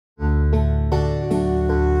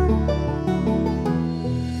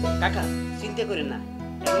চিন্তা করেন না,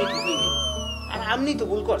 এমনি ঠিক হয়ে যাবে। আর আপনি তো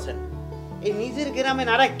ভুল করছেন, এই নিজের গ্রামে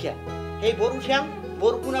না রাখিয়া এই বরুশাম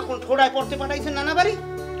বরকুনা কোন ঠোড়ায় পড়তে পাঠাইছেন নানা বাড়ি,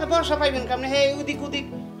 বর্ষা পাইবেন কেমনে? হে উদিক উদিক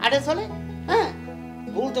আড়ে চলে। হ্যাঁ,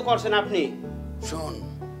 ভুল তো করছেন আপনি। শোন,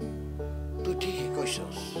 তুই ঠিকই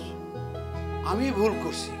কইছস, আমি ভুল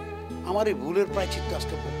করছি। আমার এই ভুলের প্রায়শ্চিত্ত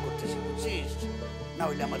আজকে ভোগ করতেছি, বুঝছিস? না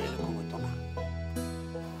হইলে আমার এরকম হইতো না।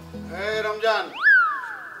 এই রমজান।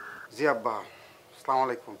 জি আব্বা, আসসালামু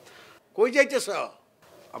আলাইকুম। কই যাইতেছ?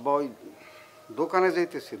 আব্বা ওই দোকানে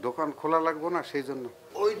যাইতেছি, দোকান খোলা লাগবো না সেই জন্য।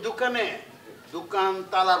 ওই দোকানে? দোকান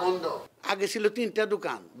তালা বন্ধ। আগে ছিল 3টা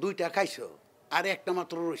দোকান, 2টা খাইছো, আর একটা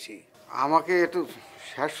মাত্র রয়েছে। আমাকে একটু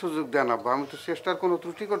শেষ সুযোগ দেন আব্বা, আমি তো চেষ্টার কোনো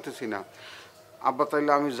ত্রুটি করতেছি না। আব্বা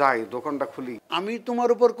তাইলে আমি যাই, দোকানটা খুলি। আমি তোমার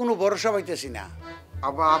উপর কোনো ভরসা পাইতেছি না।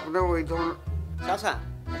 আব্বা আপনিও ওই ধরনের। চাচা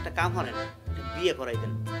একটা কাম করেন, বিয়ে করাই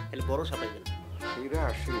দেন, তাহলে বড় সাপাইবেন। ফিরে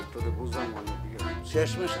আসি, তোরে বুঝলাম মানে বিয়ে।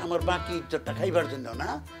 শেষমেশ আমার বাকি ইজ্জতটা খাইবার জন্য না?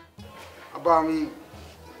 আব্বা আমি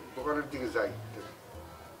দোকানের দিকে যাই।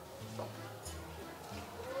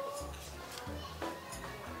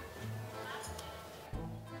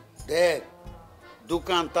 দেখ,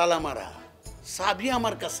 দোকান তালা মারা, চাবি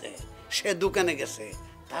আমার কাছে, সে দোকানে গেছে,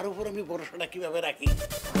 তার উপর আমি ভরসাটা কিভাবে রাখি?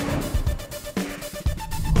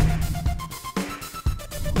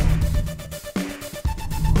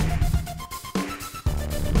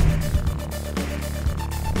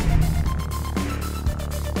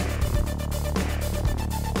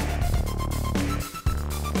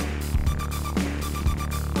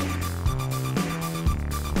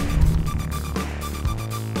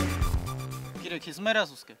 খিসমাইরা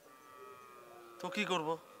আসুসকে তো কি করব?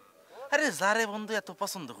 আরে যারে বন্ধু এত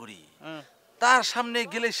পছন্দ করি তার সামনে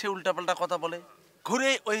গেলে সে উল্টাপাল্টা কথা বলে, ঘুরে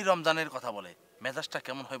ওই রমজানের কথা বলে, মেজাজটা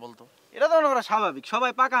কেমন হয় বলতো? এটা তো মনে স্বাভাবিক,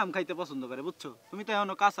 সবাই পাকা আম খাইতে পছন্দ করে, বুঝছো? তুমি তো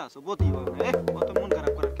এখনো কাঁচা আছো, বতি অত মন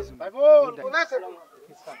খারাপ করার কিছু নাই।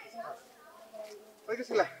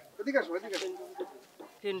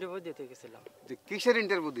 ইন্টারভিউ দিতে গেছিলাম। কিসের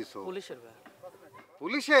ইন্টারভিউ দিছো? পুলিশের ভাই।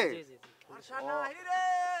 পুলিশে? জি জি। ভরসা নাই রে,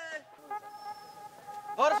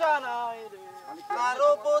 ভরসা নাই রে, কারো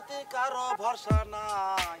প্রতি কারো ভরসা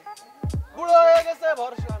নাই, বুড়ো হয়ে গেছে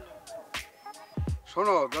ভরসা নাই।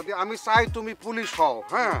 শোনো, যদি আমি চাই তুমি পুলিশ হও,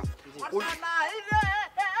 হ্যাঁ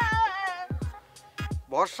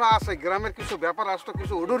ভরসা আছে, গ্রামের কিছু ব্যাপার আসতো,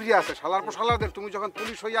 কিছু ওডরিয়া আছে, শালার পর শালাদের তুমি যখন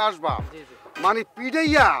পুলিশ হইয়া আসবা, মানে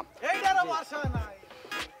পিড়াইয়া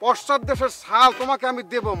পশ্চাৎ দেশের ছাল তোমাকে আমি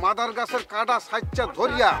দেব, মাদার গাছের কাটা সাইচ্চা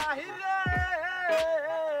ধরিয়া।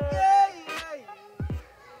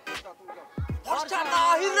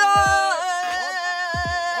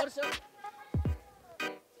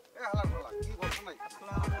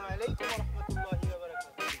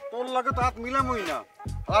 তোর লাগে তো হাত মিলামই না,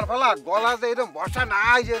 আর ফালা গলা যে এরকম বসা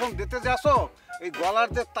নাই, যে এরকম দিতে যাসো, এই গলার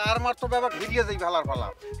যে তার মার তো ব্যাপার ঘিরিয়ে যাই ভালার ফালা,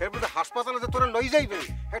 এরপরে হাসপাতালে যে তোরে লই যাইবে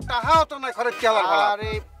টাহাও তো নাই খরচ চালার ফালা। আরে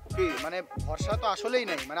কি মানে ভরসা তো আসলেই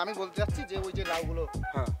নাই, মানে আমি বলতে চাচ্ছি যে ওই যে লাউগুলো,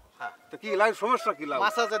 হ্যাঁ তো কি লাউ সমস্যা কি লাউ?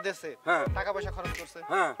 মাসাজে দেশে হ্যাঁ টাকা পয়সা খরচ করছে,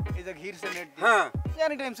 হ্যাঁ এই যে ঘিরছে নেট দিয়ে, হ্যাঁ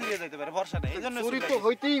এনি টাইম চুরিয়ে যাইতে পারে, ভরসা নাই, এইজন্য চুরি তো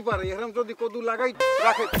হইতেই পারে, এরকম যদি কদু লাগাই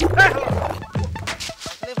রাখে।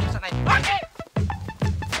 আসলে ভরসা নাই।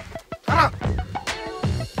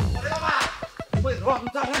 ওই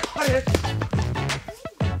রমজানের ঘরে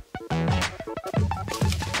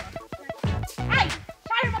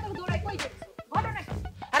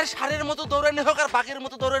আরে সারের মতো দৌড়ানি হোক আর বাঘের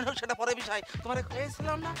মতো দৌড়ানি হোক সেটা পরে বিষয়। তোমার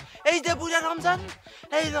কয়েছিলাম না, এই যে বুড়া রমজান,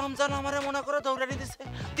 এই রমজান আমারে মনে করে দৌড়ানি দিচ্ছে,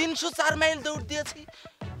 304 মাইল দৌড় দিয়েছি।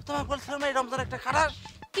 তোমার বলছিলাম এই রমজান একটা খারাপ।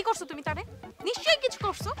 কি করছো তুমি তারে? নিশ্চয়ই কিছু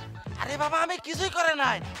করছো। আরে বাবা আমি কিছুই করে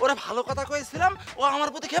নাই, ওরা ভালো কথা কইছিলাম, ও আমার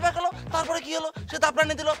প্রতি খেপে গেল, তারপরে কি হলো, সে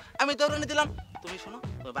দাবরানি দিল, আমি দৌড়ানি দিলাম। তুমি শোনো,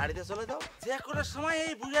 বাড়িতে চলে যাও, যে কোনো সময়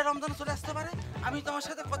এই বুড়া রমজান চলে আসতে পারে, আমি তোমার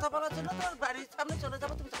সাথে কথা বলার জন্য তোমার বাড়ির সামনে চলে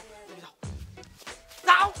যাবো, তুমি যাও, তুমি যাও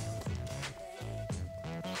যাও।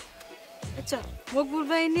 আচ্ছা, মকবুল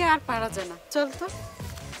ভাই নিয়ে আর পারা যায় না, চল তো।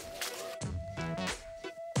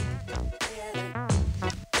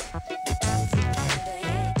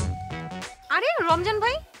 আরে রমজান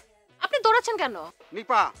ভাই, আপনি দৌড়াচ্ছেন কেন?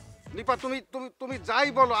 নিপা, নিপা তুমি তুমি তুমি যাই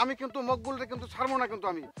বলো, আমি কিন্তু মকবুলরে কিন্তু ছাড়বো না কিন্তু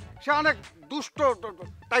আমি। সে অনেক দুষ্ট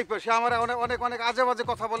টাইপের, সে আমার অনেক অনেক অনেক আজে বাজে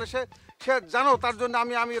কথা বলে, সে সে জানো, তার জন্য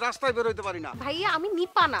আমি আমি রাস্তায় বের হইতে পারি না। ভাইয়া আমি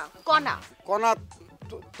নিপা না, কনা। কনা?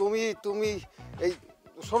 তুমি তুমি এই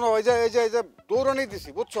শোনো, এই যে এই যে এই যে দৌড়ানি দিছি,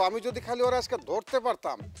 বুঝছো? আমি যদি খালি ওরা আজকে ধরতে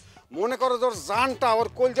পারতাম, মনে করো ওর জানটা, ওর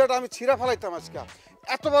কলজাটা আমি ছিঁড়া ফেলাইতাম আজকে।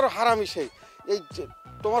 এত বড় হারামি সে, এই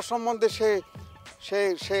তোমার সম্বন্ধে সে সে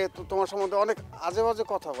সে তোমার সম্বন্ধে অনেক আজে বাজে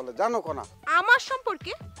কথা বলে, জানো কনা? আমার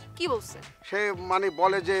সম্পর্কে কি বলছে? সে মানে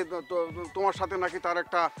বলে যে তোমার সাথে নাকি তার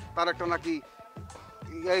একটা নাকি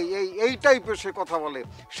এই টাইপের সে কথা বলে,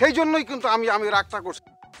 সেই জন্যই কিন্তু আমি রাগটা করছি।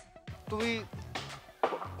 তুমি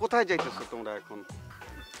কোথায় যাইতেছো তোমরা এখন?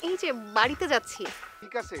 এই যে বাড়িতে যাচ্ছি।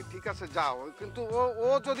 ঠিক আছে যাও, কিন্তু ও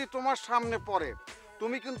যদি তোমার সামনে পড়ে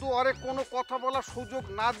তুমি কিন্তু ওরে কোনো কথা বলার সুযোগ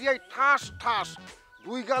না দিয়াই ঠাস ঠাস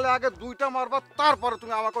 2 গালে আগে 2টা মারবা, তারপরে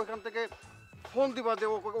তুমি আমাকে ওইখান থেকে ফোন দিবা যে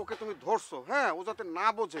ওকে তুমি ধরছো। হ্যাঁ, ও যাতে না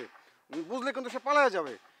বোঝে, বুঝলে কিন্তু সে পালায়া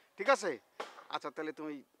যাবে। ঠিক আছে? আচ্ছা তাহলে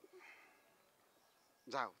তুমি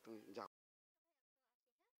যাও,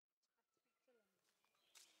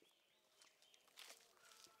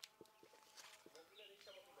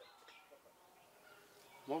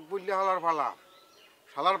 মুখ বুঝলে হালার ফালা,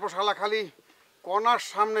 শালার পর শালা খালি কনার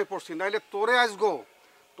সামনে পড়ছি, নাইলে তোরে আসগো,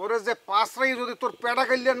 তোরে যে পাশরাই যদি তোর পেড়া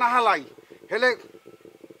গাইলে না হালাই হেলে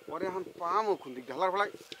পরে এখন পামও খুন দিক ঢালার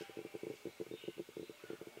ফেলায়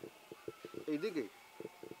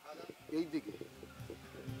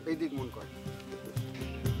এই দিক মন কর।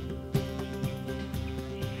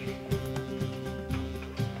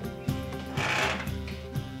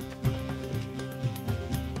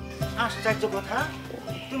 আশ্চর্য কথা,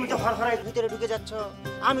 তুমি তো হরহরায় ভিতরে ঢুকে যাচ্ছ।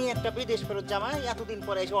 আমি একটা বিদেশ ফেরত জামাই, এতদিন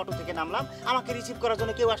পরে এসে অটো থেকে নামলাম, আমাকে রিসিভ করার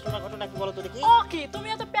জন্য কেউ আসলো না। ঘটনা কি বলো তো দেখি? ওকে, তুমি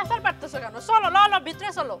এত পেছার পারতেছো কেন? চলো লো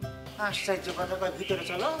ভিতরে চলো। আশ্চর্য কথা, কয় ভিতরে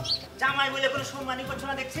চলো। জামাই বলে কোনো সম্মানই করছো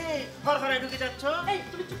না দেখছি, হরহরায় ঢুকে যাচ্ছ। এই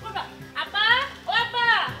তুমি চুপ করবা। আপা, ও আপা,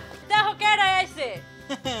 দেখো কে আইছে।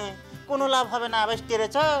 কোনো লাভ হবে না, বেশ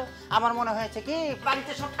তেরেছ। আমার মনে হয়েছে কি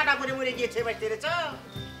বাড়িতে সব ঠাডা করে মরে গিয়েছে, বেশ তেরেছ।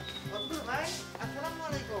 ভাই আসসালামু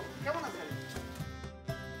আলাইকুম, কেমন আছেন?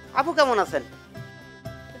 আপু কেমন আছেন?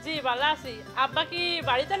 জি ভালো আছি। আব্বা কি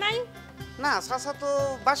বাড়িতে নাই? না, চাচা তো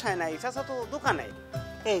বাসায় নাই, চাচা তো দোকানে।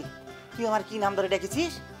 এই তুই আমার কি নাম ধরে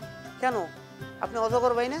ডেকেছিস? কেন, আপনি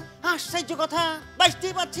অজগর ভাই না? আশ্চর্য কথা,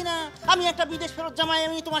 বাঁচতেই পারছি না। আমি একটা বিদেশ ফেরত জামাই,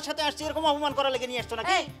 আমি তোমার সাথে আসছি, এরকম অপমান করা লেগে নিয়ে আসছো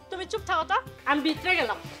নাকি? এই তুমি চুপ থাকো তো, আমি ভিতরে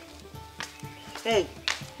গেলাম। এই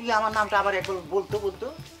তুই আমার নামটা আবার একবার বলতো।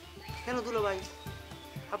 কেন দুলো ভাই,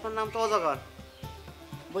 আপনার নাম তো অজগর।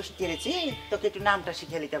 বসে কেড়েছি, তোকে একটু নামটা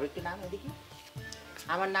শিখে নিতে হবে। একটু নাম এদিকে।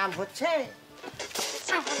 আমার নাম হচ্ছে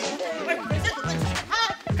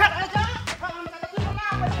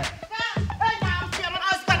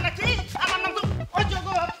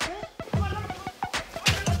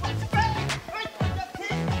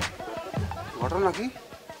ঘটনা কি?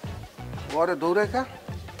 ঘরে দৌড়ে কা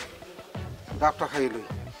ডাবটা খাইয়ে লই,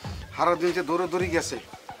 সারা দিন যে দৌড়ে গেছে,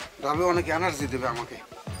 ডাবে অনেক এনার্জি দেবে আমাকে।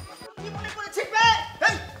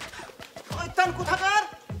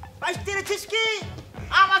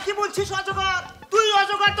 আমাকে বলছিস অজগর? তুই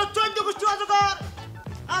অজগর, তো 14 গোষ্ঠী অজগর।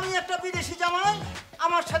 আমি একটা বিদেশি জামাই,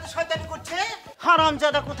 আমার সাথে শয়তানি করছে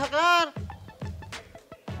হারামজাদা কোথাকার।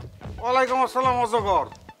 ওয়ালাইকুম আসসালাম অজগর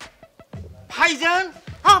ভাইজান,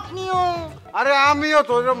 আপনিও? আরে আমিও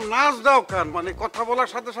তো। এরকম নাচ দাও কেন? মানে কথা বলার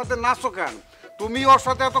সাথে সাথে নাচো কেন? তুমি ওর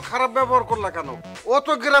সাথে এত খারাপ ব্যবহার করলা কেন? ও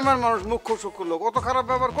তো গ্রামের মানুষ, মুখ্য সূক্ষ্ম লোক, ও তো খারাপ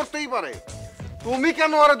ব্যবহার করতেই পারে। তুমি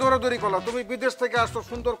কেন ওরে দৌড়াদৌড়ি করলা? তুমি বিদেশ থেকে আসছো,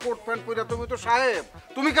 সুন্দর কোট প্যান্ট পরে, তুমি তো সাহেব,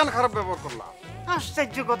 তুমি কেন খারাপ ব্যবহার করলা?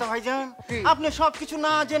 আশ্চর্য কথা ভাইজান, আপনি সবকিছু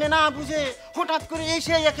না জেনে না বুঝে হঠাৎ করে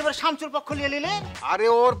এসে একেবারে শামচুর পক্ষ নিয়ে নিলেন। আরে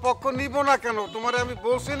ওর পক্ষ নিব না কেন? তোমারে আমি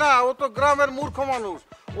বলছি না, ও তো গ্রামের মূর্খ মানুষ,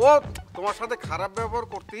 ও তোমার সাথে খারাপ ব্যবহার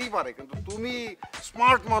করতেই পারে, কিন্তু তুমি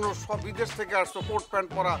স্মার্ট মানুষ, সব বিদেশ থেকে আসছো, কোট প্যান্ট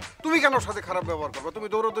পরা, তুমি কেন ওর সাথে খারাপ ব্যবহার করবে? তুমি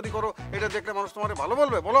দৌড়াদৌড়ি করো, এটা দেখলে মানুষ তোমারে ভালো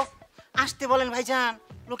বলবে? বলো। আসতে বলেন ভাইজান,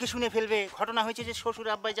 লোকে শুনে ফেলবে। ঘটনা হয়েছে যে শ্বশুর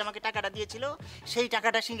আব্বাই যে আমাকে টাকাটা দিয়েছিল, সেই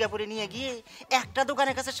টাকাটা সিঙ্গাপুরে নিয়ে গিয়ে একটা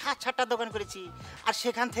দোকানের কাছে 7-8টা দোকান করেছি, আর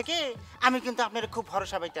সেখান থেকে আমি কিন্তু আপনার খুব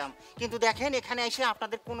ভরসা পাইতাম। কিন্তু দেখেন, এখানে এসে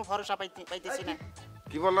আপনাদের কোনো ভরসা পাইতেছি না।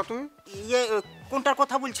 কি বললা তুমি? ইয়ে, কোনটার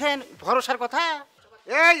কথা বলছেন? ভরসার কথা?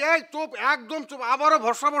 এই চুপ, একদম চুপ। আবারও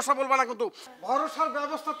ভরসা বলবা না কিন্তু। ভরসার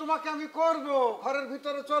ব্যবস্থা তোমাকে আমি করব। ঘরের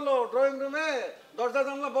ভিতরে চলো, ড্রয়িং রুমে দরজা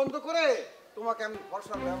জানলা বন্ধ করে তোমাকে আমি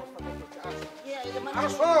ভরসার ব্যবস্থা করতে চাই।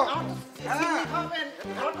 আসো।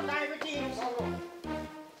 ডায়াবেটিস।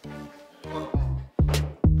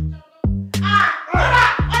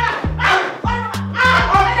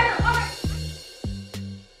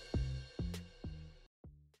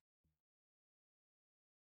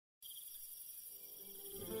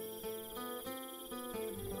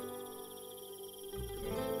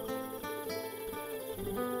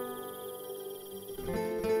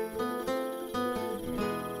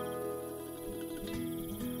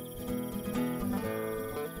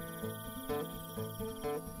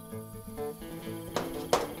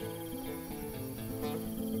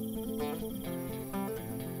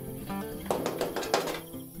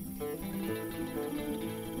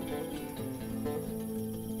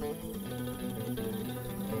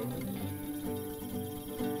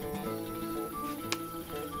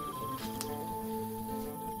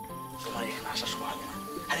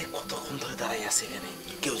 আছে এখানে,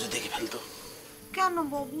 কেউ যদি দেখে ফেলতো। কেন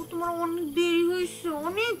বাবু, তোমার অনেক দেরি হয়েছে,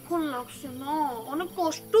 অনেকক্ষণ লাগছে না, অনেক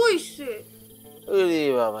কষ্ট হয়েছে। ওরে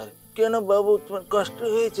বাবা, কেন বাবু তোমার কষ্ট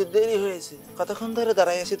হয়েছে, দেরি হয়েছে? কতক্ষণ ধরে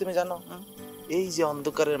দাঁড়াই আছি তুমি জানো? এই যে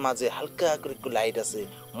অন্ধকারের মাঝে হালকা করে একটু লাইট আছে,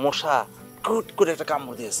 মশা কুট করে একটা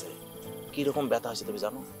কামড় দিয়েছে, কিরকম ব্যথা হয়েছে তুমি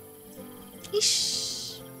জানো? ইস,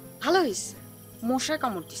 ভালো হয়েছে মশা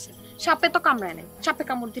কামড় দিছে, সাপে তো কামড়ায় নাই, সাপে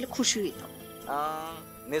কামড় দিলে খুশি হইতাম।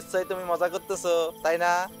 নিশ্চয়ই তুমি মজা করতেছো, তাই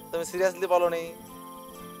না? তুমি সিরিয়াসলি বলোনি?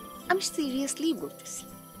 আমি সিরিয়াসলি বলতেছি,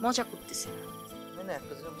 মজা করতেছি না। মানে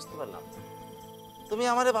একটা জিনিস বুঝতে পারলাম, তুমি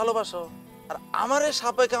আমারে ভালোবাসো, আর আমারে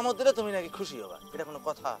সাপে কামড় দিলে তুমি নাকি খুশি হবা, এটা কোনো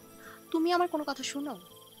কথা? তুমি আমার কোনো কথা শোনো?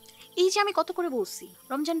 এই যে আমি কত করে বলছি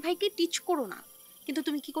রমজান ভাইকে টিচ করো না, কিন্তু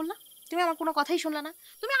তুমি কি করলা? তুমি আমার কোনো কথাই শুনলা না,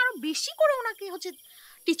 তুমি আরো বেশি করে ওনাকে হচ্ছে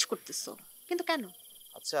টিচ করতেছো। কিন্তু কেন?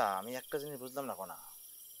 আচ্ছা, আমি একটা জিনিস বুঝলাম না কোনা,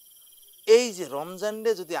 এই যে রমজান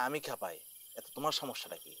রে যদি আমি খেপাই, এত তোমার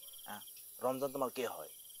সমস্যাটা কি? হ্যাঁ, রমজান তোমার কে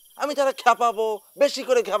হয়? আমি তারা খেপাবো, বেশি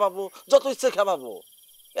করে খেপাবো, যত ইচ্ছে খেপাবো,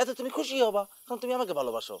 এতে তুমি খুশি হবা, কারণ তুমি আমাকে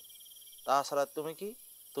ভালোবাসো। তাছাড়া তুমি কি,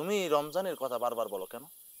 তুমি রমজানের কথা বারবার বলো কেন?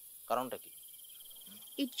 কারণটা কি?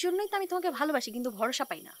 এর জন্যই তো আমি তোমাকে ভালোবাসি, কিন্তু ভরসা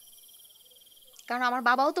পাই না। কারণ আমার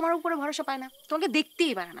বাবাও তোমার উপরে ভরসা পায় না, তোমাকে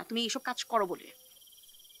দেখতেই পারে না তুমি এইসব কাজ করো বলে।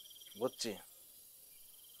 বুঝছি,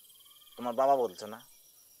 তোমার বাবা বলছে না?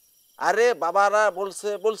 আরে বাবারা বলছে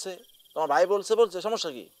বলছে, তোমার ভাই বলছে বলছে,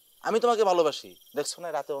 সমস্যা কি? আমি তোমাকে ভালোবাসি, দেখছো না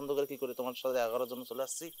রাতে অন্ধকারে কি করে তোমার সাথে দেখা করার জন্য চলে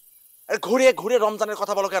আসছি। আরে ঘুরে ঘুরে রমজানের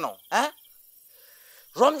কথা বলো কেন? হ্যাঁ,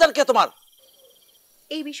 রমজান কে তোমার?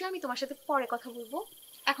 এই বিষয়ে আমি তোমার সাথে পরে কথা বলবো,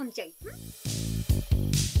 এখন চাই।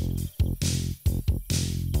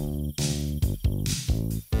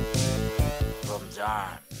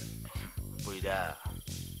 রমজান বুইরা,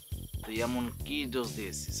 তুই এমন কি দোষ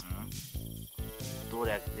দিয়েছিস? তোর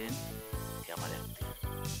একদিন, আমার একদিন,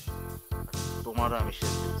 তোমারও আমি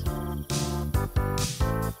শেষ দিয়েছি।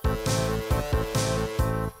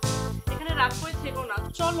 এখানে রাগ করে থেকো না,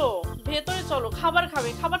 চলো ভেতরে চলো, খাবার খাবে,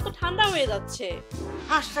 খাবার তো ঠান্ডা হয়ে যাচ্ছে।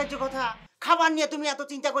 আশ্চর্য কথা, খাবার নিয়ে তুমি এত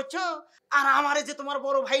চিন্তা করছো, আর আমারে যে তোমার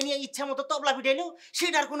বড় ভাই নিয়ে ইচ্ছা মতো তবলা পিটাইলো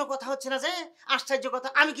সেটার কোনো কথা হচ্ছে না যে? আশ্চর্য কথা,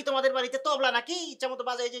 আমি কি তোমাদের বাড়িতে তবলা নাকি ইচ্ছা মতো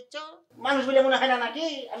বাজাই যাচ্ছ? মানুষ বলে মনে হয় না নাকি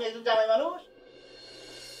আমি একজন জামাই মানুষ?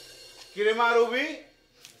 কিরে মা রবি,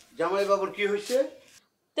 জামাই বাবুর কি হয়েছে?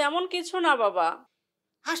 তেমন কিছু না বাবা।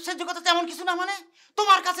 আশ্চর্য কথা, তেমন কিছু না মানে?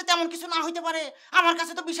 তোমার কাছে তেমন কিছু না হইতে পারে, আমার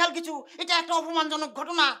কাছে তো বিশাল কিছু। এটা একটা অপমানজনক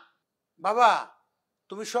ঘটনা। বাবা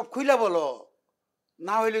তুমি সব খুইলা বলো,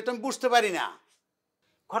 না হইলে তো আমি বুঝতে পারি না।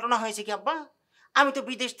 ঘটনা হয়েছে কি আব্বা, আমি তো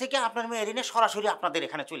বিদেশ থেকে আপনার মেয়ের এনে সরাসরি আপনাদের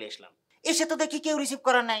এখানে চলে আসলাম। এসে তো দেখি কেউ রিসিভ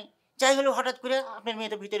করার নাই। যাই হলো হঠাৎ করে আপনার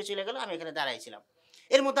মেয়ে তো ভিতরে চলে গেল, আমি এখানে দাঁড়াইছিলাম।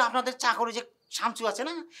 এর মধ্যে আপনাদের চাকরি যে শামসু আছে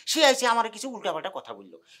না, সে আইসে আমার কিছু উল্টাপাল্টা কথা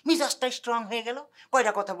বললো, মিজাজটা স্ট্রং হয়ে গেল,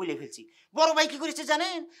 কয়টা কথা বলে ফেলছি। বড় ভাই কি করেছে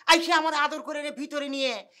জানেন? আইসে আমার আদর করে ভিতরে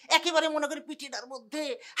নিয়ে একেবারে মনে করে পিঠিটার মধ্যে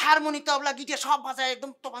হারমোনি তবলা গিটার সব বাজায়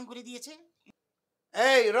একদম তপান করে দিয়েছে।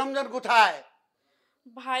 এই রমজান কোথায়?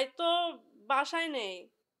 ভাই তো বাসায় নেই।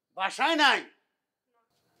 বাসায় নাই?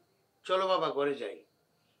 চলো বাবা ঘরে যাই,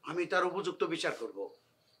 আমি তার উপযুক্ত বিচার করব।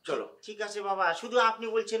 চলো। ঠিক আছে বাবা, শুধু আপনি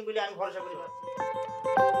বলছেন বলে আমি ভরসা করি।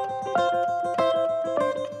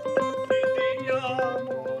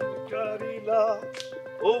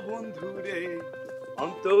 ও বন্ধুরে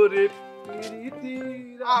অন্তরে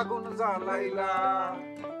প্রীতির আগুন জ্বালাইলা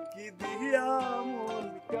কি দিয়া মন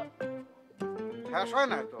শেষ হয়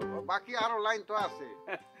না তো, বাকি আরো লাইন তো আছে।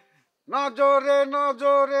 নজরে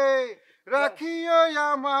নজরে রাখিও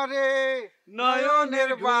আমারে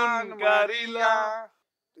নয়নের বান কারিলা।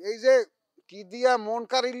 এই যে কি দিয়া মন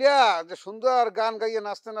কারিলা, যে সুন্দর গান গাইয়ে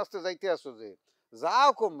নাচতে নাচতে যাইতে আসো, যে যাও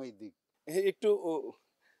কম এই দিক। একটু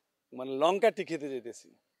মানে লঙ্কাটি খেতে যেতেছি।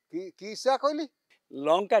 কি কি চা কইলি?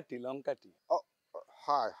 লঙ্কাটি।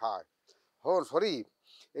 হায় হায়, হন সরি,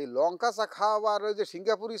 এই লঙ্কা চা খাওয়ার ওই যে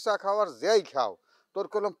সিঙ্গাপুরি চা খাওয়ার যেই খাও, তোর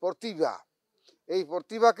কলম প্রতিভা, এই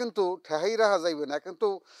প্রতিভা কিন্তু ঠেহাই রাখা যাইবে না। কিন্তু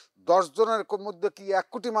 10 জনের মধ্যে কি 1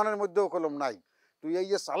 কোটি মানের মধ্যেও কলম নাই। তুই এই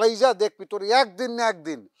যে চালাই যা, দেখবি তোর একদিন না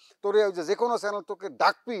একদিন তোর ওই যে কোনো চ্যানেল তোকে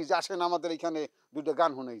ডাকবি যে আসেন আমাদের এখানে দুটো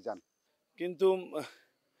গান শুনেই যান। কিন্তু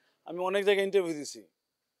আমি অনেক জায়গায় ইন্টারভিউ দিছি,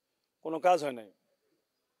 কোনো কাজ হয় নাই।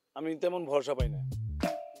 আমি তেমন ভরসা পাই না,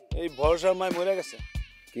 এই ভরসার মায় মরে গেছে।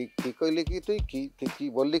 কি কি কইলি কি তুই? কি কি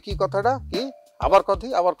বললি কি কথাটা? কি আবার কথা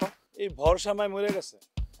আবার কথা? এই ভরসা মায় মরে গেছে।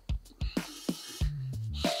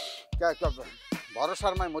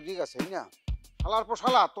 ভরসার মায় মজি গেছে না? শালার পর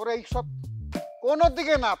শালা, তোর এই সব কোন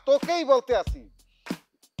দিকে না, তোকেই বলতে আসি।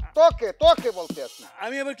 তোকে তোকে বলতে আসি।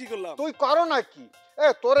 আমি আবার কি করলাম? তুই করো না কি?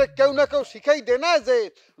 তোরে কেউ না কেউ শিখাই দে না যে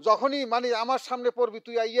যখনই মানে আমার সামনে পড়বি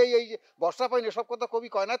তুই এই বর্ষা পাইনি সব কথা কবি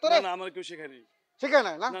কয় না তোরে? না, আমার কেউ শেখায়নি। শিখে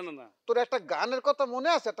নাই না? না না না। তোর একটা গানের কথা মনে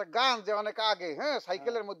আছে? একটা গান যে অনেক আগে, হ্যাঁ,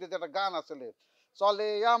 সাইকেলের মধ্যে যে একটা গান আসলে, চলে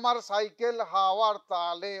আমার সাইকেল হাওয়ার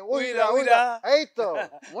তালে উইরা উইরা, এই তো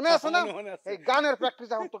মনে আছে না? এই গানের প্র্যাকটিস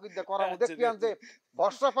এখন তোকে দিয়ে করাবো। দেখবি যে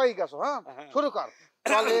বর্ষা পাই গেছো। হ্যাঁ, শুরু কর।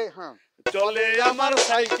 চলে, হ্যাঁ, চলে আমার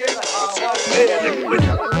সাইকেল হাওয়ার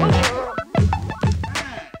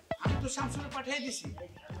আমি তো শামসুরে পাঠিয়ে দিছি,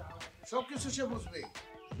 সবকিছু সে বুঝবে।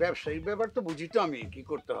 ব্যবসায়িক ব্যাপার তো বুঝি তো আমি কি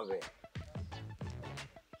করতে হবে।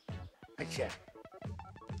 আচ্ছা,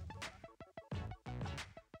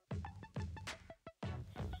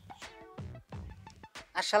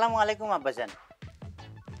 আসসালামু আলাইকুম আব্বাজান।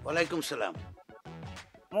 ওয়ালাইকুম সালাম।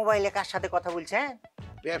 মোবাইলে কার সাথে কথা বলছেন?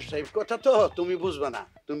 ব্যবসায়িক কথা তো তুমি বুঝবে না,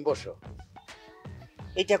 তুমি বসো।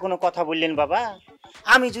 এটা কোনো কথা বললেন বাবা?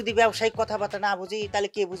 আমি যদি ব্যবসায়িক কথাবার্তা না বুঝি তাহলে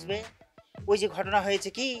কে বুঝবে? ওই যে ঘটনা হয়েছে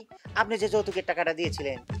কি, আপনি যে যৌতুকের টাকাটা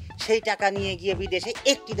দিয়েছিলেন সেই টাকা নিয়ে গিয়ে বিদেশে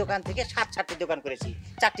একটি দোকান থেকে 7-8টি দোকান করেছি।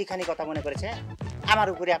 4টিখানি কথা মনে করেছেন? আমার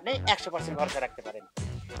উপরে আপনি 100% ভরসা রাখতে পারেন।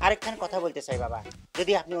 আরেকখান কথা বলতে চাই বাবা,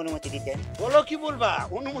 যদি আপনি অনুমতি দিতেন। বলো, কি বলবা?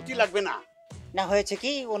 অনুমতি লাগবে না। না, হয়েছে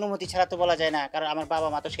কি, অনুমতি ছাড়া তো বলা যায় না, কারণ আমার বাবা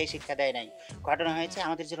মা তো সেই শিক্ষা দেয় নাই। ঘটনা হয়েছে,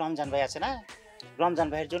 আমাদের যে রমজান ভাই আছে না, রমজান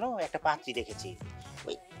ভাইয়ের জন্য একটা পাত্রী দেখেছি।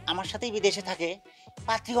 ওই আমার সাথেই বিদেশে থাকে।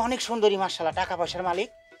 পাত্রী অনেক সুন্দরী, মাশাআল্লাহ, টাকা পয়সার মালিক,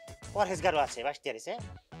 পরহেজগারও আছে, বাঁচতে আছে।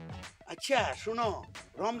 আচ্ছা শুনো,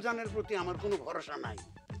 রমজানের প্রতি আমার কোনো ভরসা নাই।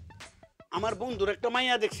 আমার বন্ধুর একটা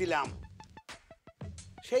মাইয়া দেখছিলাম,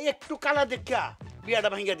 সেই একটু কালা দেখা বিয়াটা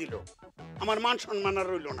ভাঙ্গা দিল। আমার মান সম্মান আর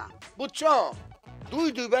রইল না, বুঝছো?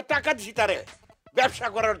 দুইবার টাকা দিছি তারে ব্যবসা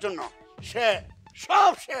করার জন্য, সে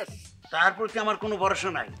সব শেষ। তার প্রতি আমার কোনো ভরসা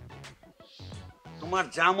নাই। তোমার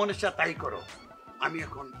যা মনে চায় তাই করো, আমি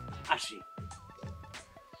এখন আসি।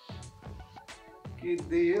 কি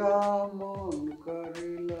দিয়া মন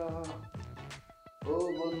করিলা ও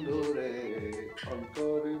বন্ধু রে,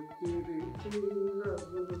 অন্তরে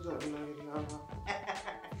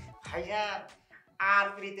ভাইজান, আর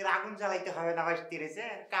প্রীতির আগুন জ্বালাইতে হবে না, বাঁচতে রয়েছে,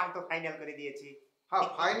 কাম তো ফাইনাল করে দিয়েছি। হ্যাঁ,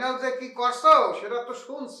 ফাইনাল যে কি করছো সেটা তো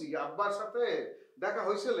শুনছি। আব্বার সাথে দেখা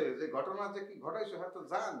হয়েছিল, যে ঘটনা যে কি ঘটাইছো হয়তো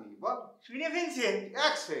জানি। বল, শুনে ফেলছেন?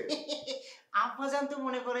 একসে আব্বাজান তো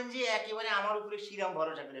মনে করেন যে একেবারে আমার উপরে শিরাম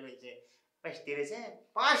ভরসা করে ফেলছে। বাঁচতে রয়েছে,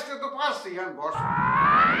 পাঁচটা তো পারছি, হ্যাঁ বর্ষা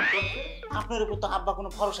আপনার উপর তো আব্বা কোনো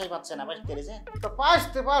ভরসাই পাচ্ছে না। বাঁচতে রয়েছে তো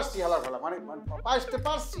পাঁচতে পারছি, হেলা ফেলা মানে পাঁচতে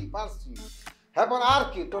পারছি। হ্যাঁ, আর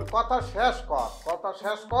কি, তোর কথা শেষ কর, কথা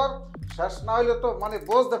শেষ কর। শেষ না হইলে তো মানে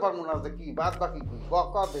বুঝতে পারবো না যে কি বাদ বাকি কি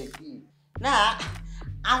কথা কি না।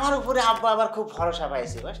 আমার উপরে আব্বা আবার খুব ভরসা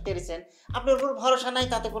পাইছে, বুঝতে পেরেছেন? আপনার উপর ভরসা নাই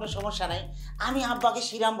তাতে কোনো সমস্যা নাই। আমি আব্বাকে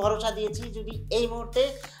শিরাম ভরসা দিয়েছি, যদি এই মুহূর্তে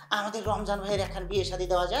আমাদের রমজান ভাইয়ের এখন বিয়ে শাদী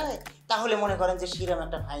দেওয়া যায় তাহলে মনে করেন যে শিরাম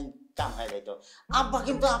একটা ফাইন কাম হয়ে যেত। আব্বা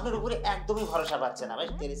কিন্তু আপনার উপরে একদমই ভরসা পাচ্ছে না,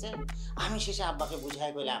 বুঝতে পেরেছেন? আমি শেষে আব্বাকে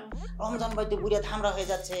বুঝাই গেলাম, রমজান ভাই তো বুড়ে ধামরা হয়ে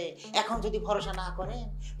যাচ্ছে, এখন যদি ভরসা না করেন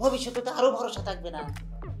ভবিষ্যতে তো আরো ভরসা থাকবে না।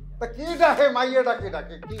 তা কি ডাকে মাইয়া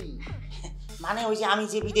ডাকে কি? মানে ওই যে আমি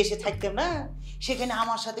যে বিদেশে থাকতাম না, সেখানে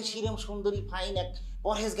আমার সাথে শিরেম সুন্দরী ফাইন এক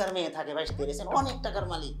পরহেজগার মেয়ে থাকে, বুঝতে পেরেছেন? অনেক টাকার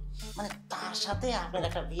মালিক, মানে তার সাথে আপনার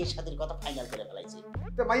একটা বিয়ের শাদীর কথা ফাইনাল করে ফেলাইছি।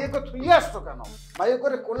 তো মাইয়াকে থুইয়ে আসতো কেন? মাইয়া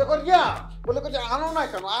করে কোলে করিয়া কোলে করে আনো নাই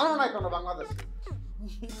কেন বাংলাদেশে?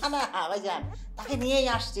 না না ভাইজান, তাকে নিয়েই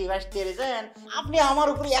আসছি, বুঝতে পেরেছেন? আপনি আমার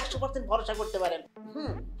উপরে 100% ভরসা করতে পারেন।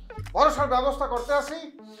 ভরসার ব্যবস্থা করতে আসি।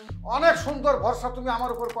 অনেক সুন্দর ভরসা তুমি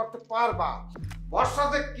আমার উপর করতে পারবা। ভরসা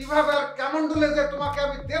যে কিভাবে আর কেমন ডুলে যে তোমাকে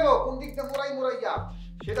আমি দেবো, কোন দিক দিয়ে মোড়াইয়া,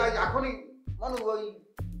 সেটা এখনই মানে ওই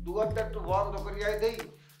দুয়ারটা একটু বন্ধ করিয়া দেই।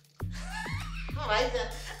 ভাইজান,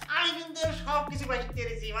 আমি কিন্তু সব কিছু বুঝতে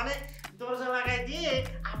পেরেছি, মানে দরজা লাগাই দিয়ে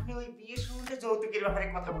আপনি ওই বিয়ের শুরুতে যৌতুকের ব্যাপারে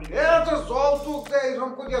কথা বলবেন। তো যৌতুক যে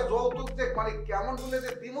এইরকম করিয়া যৌতুক যে মানে কেমন ডুলে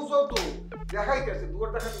যে দিমু যৌতুক দেখাইতেছে,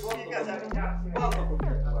 দুয়ারটা খালি বন্ধ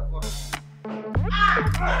করিয়া।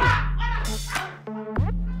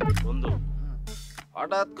 বন্ধু,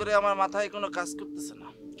 হঠাৎ করে আমার মাথায় কোনো কাজ করতেছে না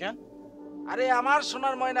কেন? আরে আমার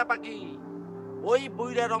সোনার ময়না পাখি ওই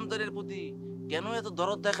বুইড়া রমজানের প্রতি কেন এত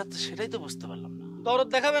দরদ দেখাচ্ছে সেটাই তো বুঝতে পারলাম না। দরদ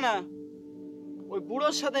দেখাবে না? ওই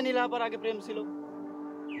বুড়োর সাথে নীলাপার আগে প্রেম ছিল।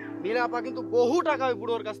 নীলাপা কিন্তু বহু টাকা ওই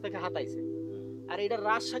বুড়োর কাছ থেকে হাতাইছে, আর এটা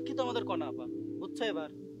রাজ সাক্ষী তো আমাদের কনা আপা, বুঝছো এবার?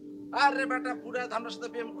 আরে বেটা, বুড়া ধামরার সাথে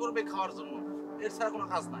প্রেম করবে খাওয়ার জন্য, এর ছাড়া কোনো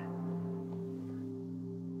কাজ নাই।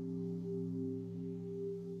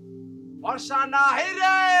 বর্ষা নাই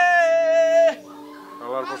রে,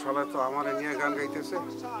 শালার শালা তো আমার নিয়ে গান গাইতেছে,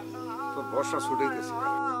 তো বর্ষা ছুটাইতেছে।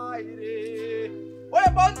 ওরে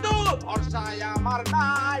বন্ধু, বর্ষায় আমার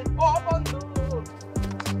নাই, ও বন্ধু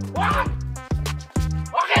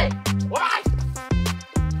ওকে ওয়াই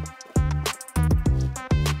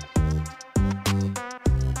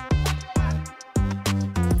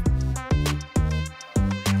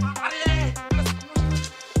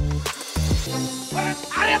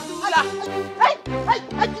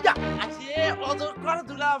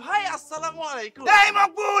ভাই আসসালামু আলাইকুম। এই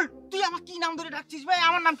মকবুল, তুই আমার কি নাম ধরে ডাকছিস ভাই?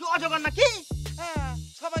 আমার নাম কি অজগর নাকি? হ্যাঁ,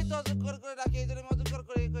 সবাই তো অজগর করে ডাকে, এই জন্য অজগর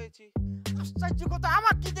করে করেছি। আশ্চর্য কথা,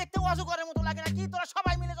 আমার কি দেখতে অজগরের মতো লাগে নাকি? তোরা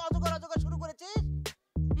সবাই মিলে অজগর অজগর শুরু করেছিস?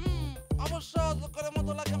 অবশ্য অজগরের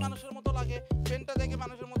মতো লাগে, মানুষের মতো লাগে। পেনটা দেখে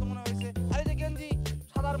মানুষের মতো মনে হয়েছে। আর এই যে গেঞ্জি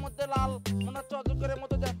সাদার মধ্যে লাল, মনে হচ্ছে অজগরের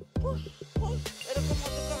মতো যা এরকম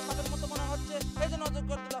অজগর সাদার মতো মনে হচ্ছে, এই জন্য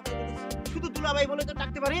অজগর দুলাভাই বলেছি। শুধু দুলাভাই বলে তো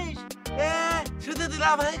ডাকতে পারিস? শুধু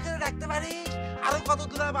দুলাভাই করে ডাকতে পারিস? আরো কত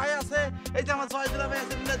দুলাভাই আছে, এই যে আমার ছয় দুলাভাই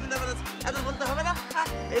আছে, দুলাভাই আছে, এত বলতে হবে না?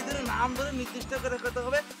 এই জন্য নাম ধরে নির্দিষ্ট করে করতে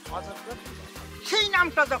হবে অজগর। সেই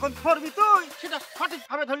নামটা যখন ধরবি তুই, সেটা সঠিক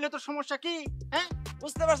ভাবে ধরলে তোর সমস্যা কি? হ্যাঁ,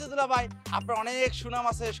 বুঝতে পারছি দুলাভাই, আপনার অনেক সুনাম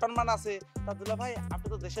আছে, সম্মান আছে। তা দুলাভাই, আপনি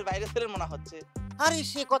তো দেশের বাইরে ছিলেন মনে হচ্ছে। আরে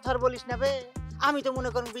সে কথা আর বলিস না বে, আমি তো মনে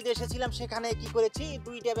করেন বিদেশে ছিলাম, সেখানে কি করেছি,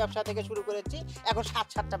 2টা ব্যবসা থেকে শুরু করেছি, এখন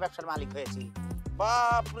 7-7টা ব্যবসার মালিক হয়েছি।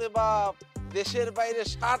 বাপ রে বাপ, দেশের বাইরে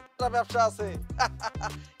 7টা ব্যবসা আছে।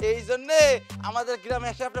 এই জন্যে আমাদের গ্রামে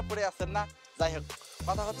এসে আপনি পড়ে আছেন না। যাই হোক,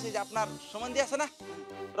 কথা হচ্ছে যে আপনার সম্বন্ধে আছে না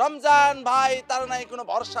রমজান ভাই, তার নাই কোনো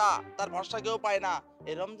ভরসা, তার ভরসা কেউ পায় না।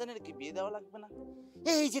 এই রমজানের কি বিয়ে দেওয়া লাগবে না?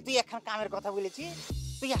 এই যে তুই এখন কামের কথা বলেছিস,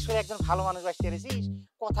 তুই আসলে একজন ভালো মানুষ বাঁচতে পেরেছিস।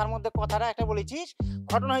 কথার মধ্যে কথাটা একটা বলেছিস,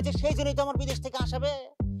 ঘটনা হয়েছে সেই জন্যই তো আমার বিদেশ থেকে আসাবে।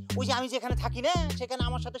 ওই যে আমি যেখানে থাকি না, সেখানে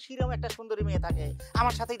আমার সাথে শিরম একটা সুন্দরী মেয়ে থাকে,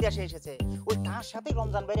 আমার সাথেই দেশে এসেছে। ওই তার সাথে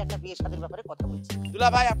রমজান ভাইয়ের একটা বিয়ে শাদীর ব্যাপারে কথা বলছি। দুলা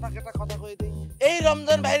ভাই, আপনাকে একটা কথা কয়ে দিই, এই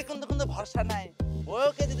রমজান ভাইয়ের কিন্তু কোনো ভরসা নাই।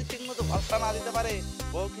 বউকে যদি ঠিক মতো ভরসা না দিতে পারে,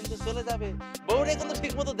 বউ কিন্তু চলে যাবে। বউরে কিন্তু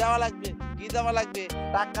ঠিক মতো দেওয়া লাগবে। কি দেওয়া লাগবে?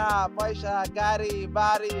 টাকা পয়সা, গাড়ি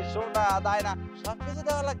বাড়ি, সোনা দায়না সবকিছু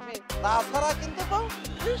দেওয়া লাগবে। তাছাড়া কিন্তু বউ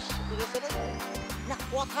চলে যাবে না।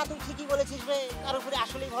 কথা তুই ঠিকই বলেছিস বে, তার উপরে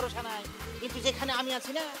আসলেই ভরসা নাই। কিন্তু যেখানে আমি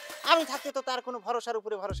আছি না, আমি থাকতে তো তার কোনো ভরসার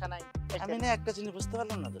উপরে ভরসা নাই। আমি না একটা জিনিস বুঝতে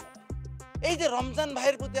পারলাম না দুলা ভাই, এই যে রমজান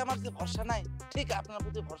ভাইয়ের প্রতি আমার যে ভরসা নাই, ঠিক আপনার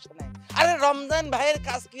প্রতি ভরসা নাই। আরে রমজান ভাইয়ের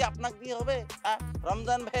কাজ কি আপনাকে দিয়ে হবে? হ্যাঁ,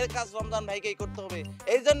 রমজান ভাইয়ের কাজ রমজান ভাইকেই করতে হবে।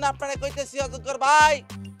 এই জন্য আপনারা কইতেছি অজগর ভাই,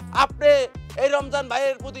 আপনি এই রমজান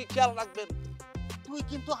ভাইয়ের প্রতি খেয়াল রাখবেন। তুই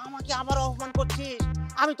কিন্তু আমাকে আবার অপমান করছিস।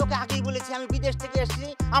 আমি তোকে আগেই বলেছি আমি বিদেশ থেকে এসেছি,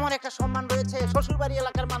 আমার একটা সম্মান রয়েছে, শ্বশুর বাড়ি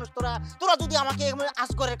এলাকার মানুষ। তোরা যদি আমাকে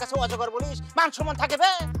আজগরের কাছে অজগর বলিস, মান সম্মান থাকবে?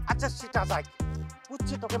 আচ্ছা সেটা যাই,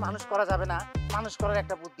 বুঝছি তোকে মানুষ করা যাবে না, মানুষ করার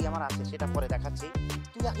একটা বুদ্ধি আমার আছে, সেটা পরে দেখাচ্ছি।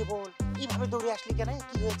 তুই আগে বল, কিভাবে দৌড়ে আসলি, কেন,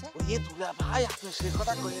 কি হয়েছে? ওই দুলা ভাই, আপনি সে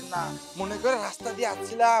কথা কইেন না। মনে করে রাস্তা দিয়ে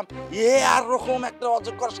আসছিলাম, আর রকম একটা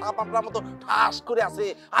অজগর সাপ আপনার মতো ঠাস করে আছে,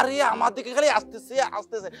 আর আমার দিকে খালি আসতেছে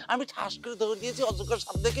আসতেছে। আমি ঠাস করে দৌড় দিয়েছি অজগর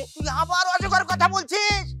সাপ দেখে। তুই আবার অজগর কথা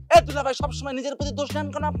বলছিস? দুলা ভাই, সবসময় নিজের প্রতি দোষ নেন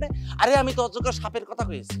কেন আপনি? আরে আমি তো অজগর সাপের কথা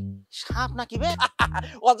কইছি। সাপ নাকি বে?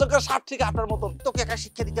 অজগর সাপ ঠিক আপনার মতন। তোকে একটা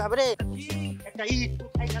শিক্ষা দিতে হবে রে। একটা ইট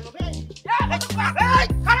উঠাই গেল বে।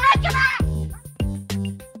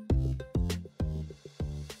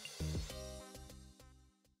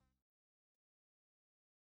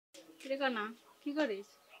 না, কি করিস?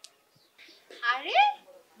 আরে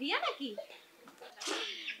রিয়া নাকি?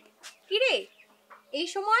 কি রে, এই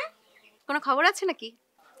সময় কোনো খবর আছে নাকি?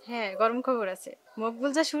 হ্যাঁ, গরম খবর আছে।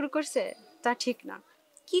 মকবুল যা শুরু করছে তা ঠিক না।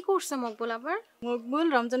 কি করছে মকবুল আবার? মকবুল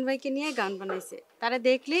রমজান ভাইকে নিয়ে গান বানাইছে, তারা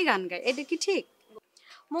দেখলেই গান গায়। এটা কি ঠিক?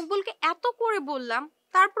 মকবুলকে এত করে বললাম,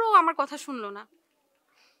 তারপরেও আমার কথা শুনলো না।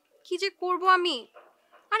 কি যে করব আমি?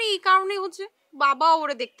 আরে এই কারণে হচ্ছে বাবা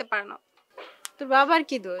ওরে দেখতে পারে না। তোর বাবার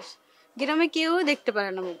কি দোষ? গ্রামে কেউ দেখতে পারে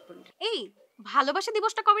না মকবুল। এই ভালোবাসা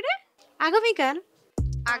দিবসটা কবে রে? আগামীকাল।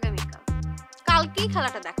 আগামীকাল? কালকেই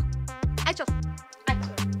খেলাটা দেখো। আয় চল।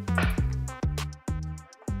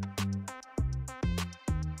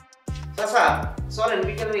 চাচা চলেন,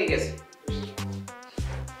 বিকেল হয়ে গেছে।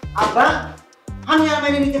 আব্বা, আমি আর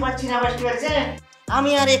মেনে নিতে পারছি না। বুঝতে পারছেন,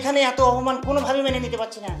 আমি আর এখানে এত অপমান কোনোভাবে মেনে নিতে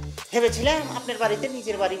পারছি না। ভেবেছিলাম আপনার বাড়িতে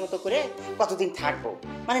নিজের বাড়ির মতো করে কতদিন থাকবো,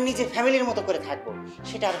 মানে নিজের ফ্যামিলির মতো করে থাকবো,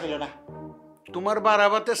 সেটা আর হলো না। তোমার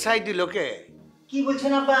বারাবাতে সাই দিল কে? কি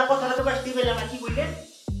বলছেন আব্বা? কথাটা তো বাঁচতেই পেলাম না, কি বললেন?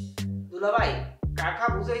 দুলা ভাই, কাকা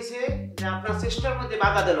বুঝাইছে যে আপনার চেষ্টার মধ্যে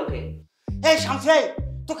বাধা দিল কে? এই শামসাই,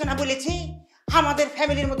 তোকে না বলেছি আমাদের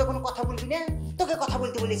ফ্যামিলির মতো কোনো কথা বলবি না? তোকে কথা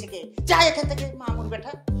বলতে বলেছে কে? যাই এখান থেকে, মামুন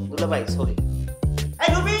বেটা। দুলা ভাই সরি। এই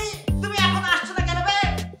রুমি, তুমি এখন আসছো না কেন বে?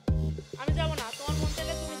 আমি যাব না, তোমার মন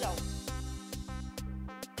চাইলে তুমি যাও।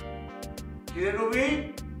 কি রে রুমি,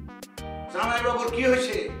 জামাই বাবুর কি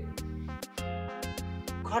হয়েছে?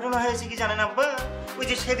 ঘটনা হয়েছে কি জানেন আব্বা? ওই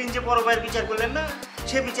যে সেদিন যে বড় ভাইয়ের বিচার করলেন না,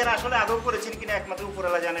 সে বিচার আসলে আদর করেছেন কিনা একমাত্র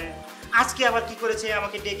উপরওয়ালা জানে। আজকে আবার কি করেছে,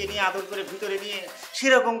 আমাকে ডেকে নিয়ে আদর করে ভিতরে নিয়ে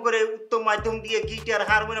সেরকম করে উত্তম মাধ্যম দিয়ে গিটার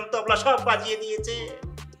হারমোনিয়াম তবলা সব বাজিয়ে দিয়েছে।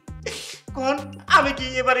 কোন আমি কি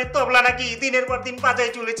এবারে তবলা নাকি দিনের পর দিন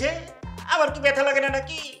বাজায় চলেছে? আমার কি ব্যথা লাগে না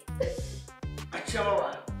নাকি? আচ্ছা বাবা,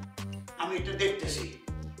 আমি এটা দেখতেছি।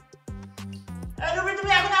 রবি,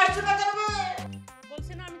 তুমি এখন আসছো না কেন?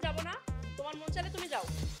 বলছি না আমি যাব না, তোমার মন চাইলে তুমি যাও।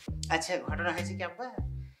 আচ্ছা, ঘটনা হয়েছে কি আব্বা,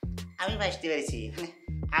 আমি বাঁচতে পেরেছি।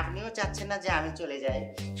 আপনিও চাচ্ছেন না যে আমি চলে যাই,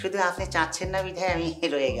 শুধু আপনি চাচ্ছেন না বিধায় আমি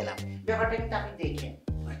রয়ে গেলাম। ব্যাপারটা কিন্তু আপনি দেখেন।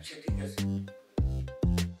 আচ্ছা ঠিক আছে।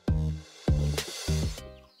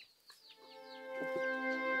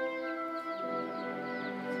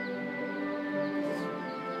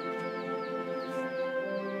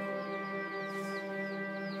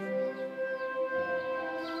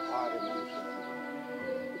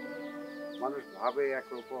 মানুষ ভাবে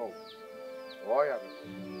একরকম, হয় আর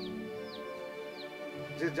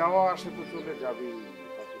যে যাওয়া আসে তো চলে যাবেই।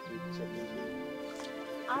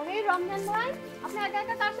 আরে রমজান ভাই, আপনি একা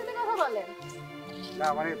একা কার সাথে কথা বলেন? না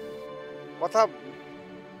মানে কথা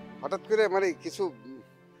হঠাৎ করে মানে কিছু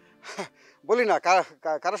বলি না,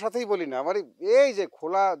 কারোর সাথেই বলি না। মানে এই যে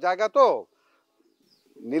খোলা জায়গা তো।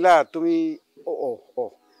 নীলা তুমি, ও ও ও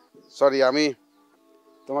সরি, আমি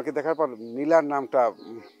তোমাকে দেখার পর নীলার নামটা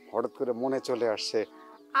হঠাৎ করে মনে চলে আসছে।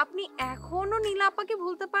 আপনি এখনো নীলা আপাকে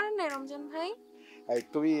ভুলতে পারেন না রমজান ভাই?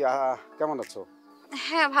 তুমি কেমন আছো?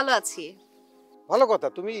 হ্যাঁ ভালো আছি। ভালো কথা।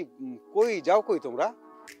 তুমি কই যাও, কই তোমরা?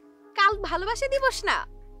 কাল ভালোবাসা দিবস না,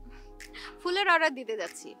 ফুলের অর্ডার দিতে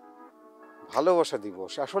যাচ্ছি। ভালোবাসা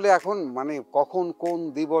দিবস? আসলে এখন মানে কখন কোন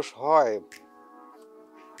দিবস হয়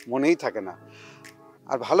মনেই থাকে না।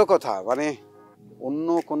 আর ভালো কথা, মানে অন্য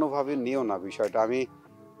কোনোভাবে নিও না বিষয়টা।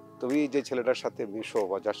 তুমি যে ছেলেটার সাথে মেশো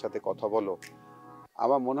বা যার সাথে কথা বলো,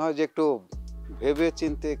 আমার মনে হয় যে একটু ভেবে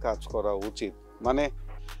চিন্তে কাজ করা উচিত। মানে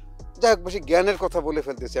যাই হোক, বেশি জ্ঞানের কথা বলে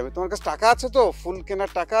ফেলতেছি আমি। তোমার কাছে টাকা আছে তো? ফুল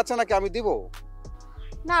কেনার টাকা আছে নাকি আমি দিব?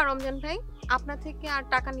 না রমজান ভাই, আপনার থেকে আর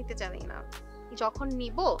টাকা নিতে চাই না। যখন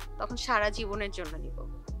নিব তখন সারা জীবনের জন্য নিব।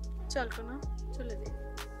 চল না, চলে যাই।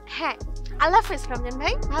 হ্যাঁ, আল্লাহ হাফেজ রমজান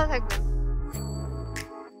ভাই, ভালো থাকবেন।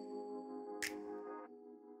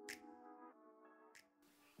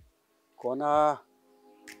 কোনা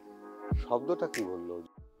শব্দটা কি বললো?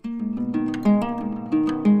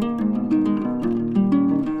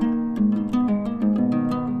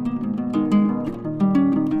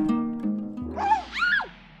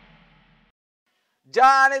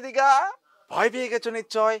 জানে দিগা ভয় পেয়ে গেছো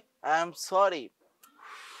নিশ্চয়। I am sorry.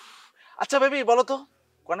 আচ্ছা বেবি বলো তো,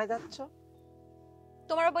 কোনে যাচ্ছ?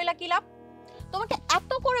 তোমার বইলা কি লাভ? তোমাকে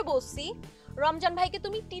এত করে বলছি রমজান ভাইকে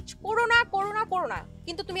তুমি টিচ করো না করো না করো না,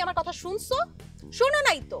 কিন্তু তুমি আমার কথা শুনছো? শোনো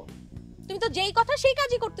নাই তো, তুমি তো যেই কথা সেই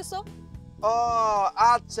কাজই করতেছো। ও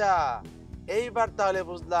আচ্ছা, এইবার তাহলে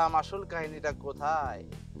বুঝলাম আসল কাহিনীটা কোথায়।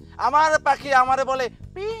 আমার পাখি আমারে বলে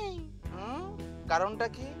পিং, কারণটা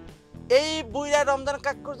কি? এই বুইরা রমজান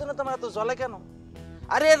কাকুর জন্য তোমার এত জ্বলে কেন?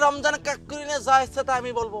 আরে রমজান কাকুরি নিয়ে যা ইচ্ছা তা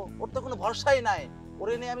আমি বলবো, ওর তো কোনো ভরসাই নাই।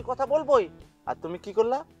 ওরে নিয়ে আমি কথা বলবোই। আর তুমি কি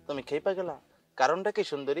করলা? তুমি খেয়ে পা গেলা। কারণটা কি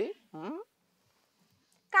সুন্দরী?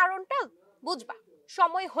 কারণটা বুঝবা,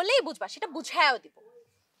 সময় হলেই বুঝবা, সেটা বুঝায়ও দিব।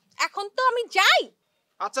 এখন তো আমি যাই।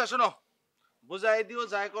 আচ্ছা শোনো, বুঝাই দিও,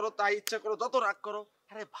 যাই করো তাই ইচ্ছা করো, যত রাগ করো।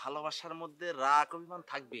 আরে ভালোবাসার মধ্যে রাগ অভিমান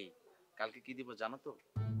থাকবেই। কালকে কি দিব জানো তো?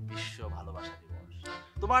 বিশ্ব ভালোবাসা দিবস।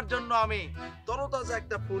 তোমার জন্য আমি তরতাজা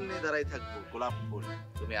একটা ফুল নিয়ে দাঁড়াই থাকবো, গোলাপ ফুল।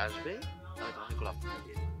 তুমি আসবে, আমি তোমাকে গোলাপ ফুল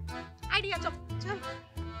দিয়ে দেব। আইডিয়া চল চল,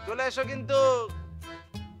 চলে এসো কিন্তু।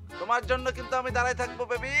 তোমার জন্য কিন্তু আমি দাঁড়াই থাকবো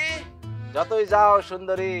বেবি। যতই যাও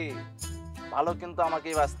সুন্দরী, ভালো কিন্তু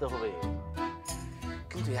আমাকেই বাঁচতে হবে।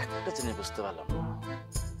 কিন্তু একটা জিনিস বুঝতে পারলাম না,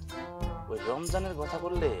 ওই রমজানের কথা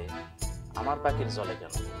বললে আমার পাখির জলে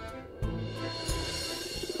কেন?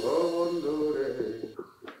 ও বন্ধু রে,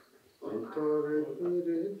 অন্তরে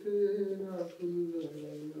ফিরেতে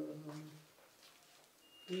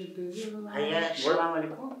ভাইয়া আসসালামু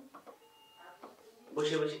আলাইকুম।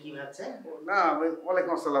 বসে বসে কি ভাবছে? না,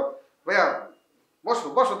 ওয়ালাইকুম আসসালাম। ভাইয়া বসো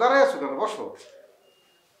বসো, দাঁড়ায় আছো কেন? বসো।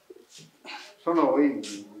 শোনো,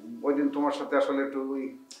 ওই দিন তোমার সাথে আসলে একটু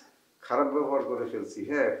খারাপ ব্যবহার করে ফেলছি।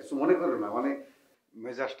 হ্যাঁ, কিছু মনে করো না। মানে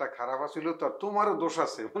মেজাজটা খারাপ আছিল তো, তোমারও দোষ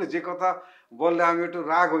আছে। মানে যে কথা বললে আমি একটু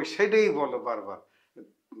রাগ হই, সেটাই বলো বারবার।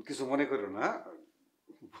 কিছু মনে করো না,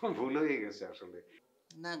 ভুল হয়ে গেছে আসলে।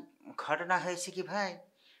 না, ঘটনা হয়েছে কি ভাই,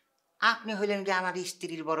 আপনি হইলেন কি আমার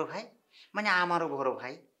স্ত্রীর বড় ভাই, মানে আমারও বড়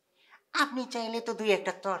ভাই। আপনি চাইলে তো দুই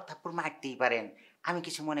একটা তর থাপ্পড় মারতেই পারেন, আমি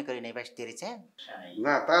কিছু মনে করি নাই। বাঁচতে পেরেছেন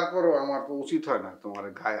না, তারপরও আমার তো উচিত হয় না, তোমার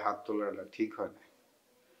গায়ে হাত তোলাটা ঠিক হয় না।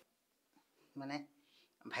 মানে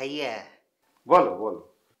ভাইয়া, বলো বলো।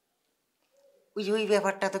 ওই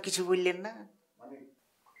ব্যাপারটা তো কিছু বললেন না।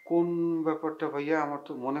 কোন ব্যাপারটা ভাইয়া আমার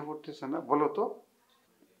তো মনে পড়তেছে না, বলো তো।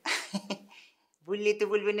 বললেই তো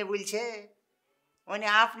বলবেন না বলছে, মানে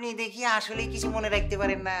আপনি দেখি আসলে কিছু মনে রাখতে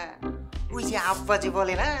পারেন না। ওই যে আব্বা যে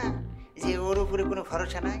বলে না যে ওর উপরে কোনো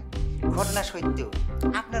ভরসা নাই, ঘটনা সত্য,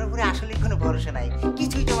 আপনার উপরে আসলে কোনো ভরসা নাই,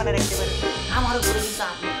 কিছুই তো মনে রাখতে পারেন না। আমার উপরে কিন্তু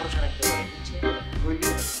আপনি ভরসা রাখতে পারেন,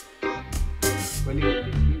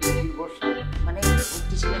 মানে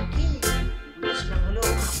বলতেছিলাম কি, বলতেছিলাম হলো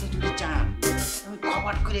আপনি যদি চান আমি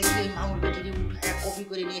কভার করে দিয়ে মামুর বেটিকে উঠায় কপি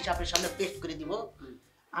করে নিয়ে আপনার সামনে পেস্ট করে দিব,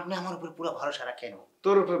 আপনি আমার উপর পুরো ভরসা রাখেন।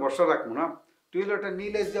 তোর উপরে ভরসা রাখবো না, তুই ওটা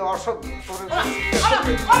নিলে যে অসৎ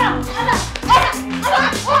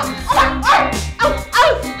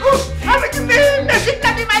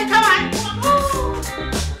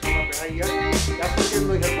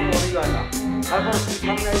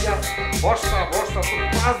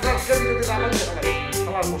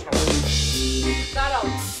দাঁড়াও,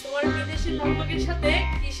 তোমার বিদেশি নর্তকীর সাথে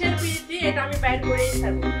কিসের প্রীতি এটা আমি বাইর করেই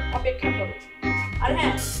ছাড়বো, অপেক্ষা করো। আর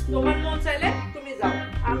হ্যাঁ, তোমার মন চাইলে তুমি যাও,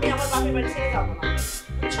 আমি আমার বাপের বাড়ি ছেড়ে যাবো না,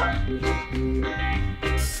 বুঝছো?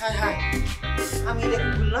 হ্যাঁ হ্যাঁ, আমি এটা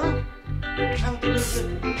বললাম, আমি তো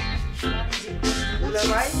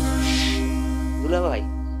দুলাভাই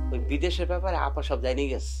ওই বিদেশের ব্যাপারে আপা সব জানিয়ে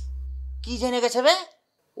গেছে। কি জেনে গেছে বে?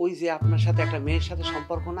 ওই যে আপনার সাথে একটা মেয়ের সাথে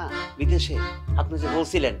সম্পর্ক না বিদেশে, আপনি যে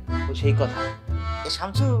বলছিলেন ওই সেই কথা। এ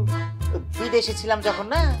শামসু, বিদেশে ছিলাম যখন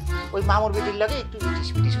না, ওই মামুর বেটির লগে একটু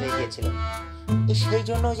ব্রিটিশ হয়ে গিয়েছিল, সেই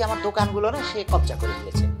জন্য ওই যে আমার দোকানগুলো না সে কবজা করে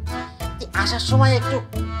ফেলেছে। আসার সময় একটু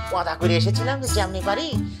ওয়াদা করে এসেছিলাম যে যেমনি পারি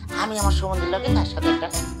আমি আমার সম্বন্ধের লগে তার সাথে একটা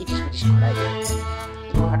ব্রিটিশ করাই দেব।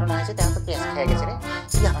 ঘটনা হয়েছে, তেমন তো পেঁয়াজ খেয়ে গেছে রে,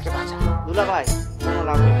 তুই আমাকে বাঁচা। দুলাভাই কোনো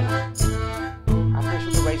লাভ নেবে না, আপনি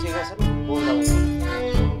শুধু বাইসে গেছেন বল দাও।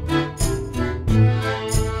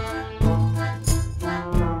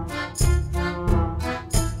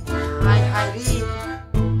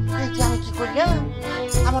 আমি কি করলাম?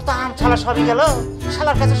 আমার তো আম ছালা সবই গেল,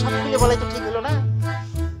 শালার কাছে সব খুলে বলাই তো ঠিক হলো না।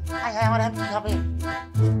 হায় হায়, আমার এখন কি হবে?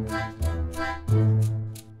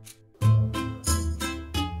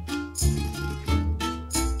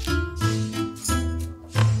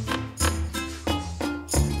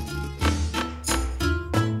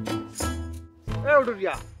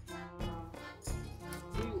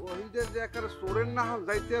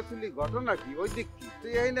 ঘটনা কি ওই দিক কি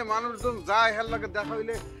তুই এই না মানুষজন যায় হের লাগে দেখা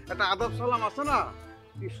হইলে একটা আদব সালাম আছে না,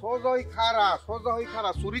 তুই সোজা হই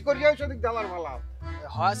খারা চুরি করিয়া সেদিক জ্বালার ভালা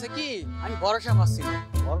হয়েছে কি, আমি ভরসা পাচ্ছি না।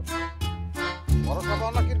 ভরসা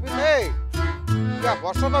পাও না কিরবি নেই,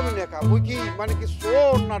 ভরসা পাবি না ওই কি মানে কি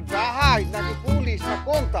চোর না ডাহাই নাকি পুলিশ না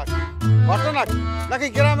কোন তাক? ঘটনা কি, নাকি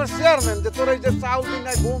গ্রামের চেয়ারম্যান যে তোর এই যে চাউল দিন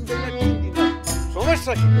নাই গম দিন নাই টিন দিন নাই,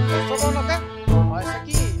 সমস্যা কি? ভরসা পাও না কে? হয়েছে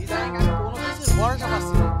কি, ইদানিং আমি কোনো কিছু ভরসা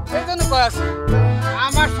পাচ্ছি না, এই জন্য কয় আছে।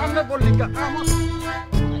 আমার সামনে বললি আমার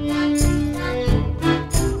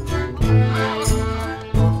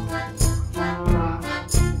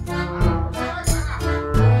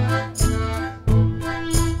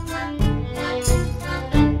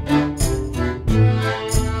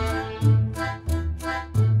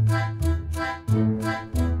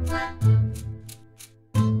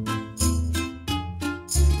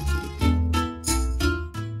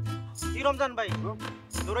রমজান ভাই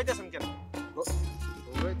দৌড়াইতেছেন কেন?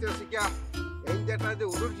 দৌড়াইতেছি কে? এই যেটা যে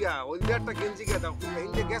উড়ুর যা ওই যে একটা গেঞ্জি গে দাও, এই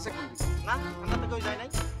যে গেছে কোন দিকে? না আমরা তো কেউ যাই নাই।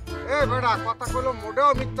 এ বেড়া কথা কইলো মোটেও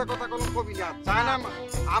মিথ্যা কথা কইলো কবি না, যায় না।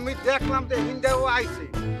 আমি দেখলাম যে হিন্দেও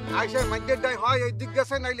আইছে মাইদের ডাই হয় এই দিক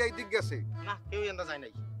গেছে নাইলে এই দিক গেছে, না কেউ এন্ডা যায়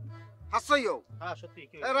নাই। হাসছাইও? হ্যাঁ সত্যি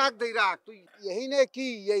কেউ। রাখ দেই রাখ, তুই এই নে কি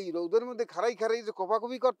এই রোদের মধ্যে খারাই যে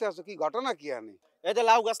কোপাকুপি করতে আছো, কি ঘটনা কি আনে? এই যে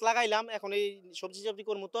লাউ গাছ লাগাইলাম, এখন এই সবজি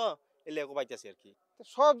করমু তো এলে কোপাইতেছি আর কি।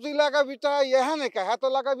 সবজি লাগাবি তা এখানে কা, হাতে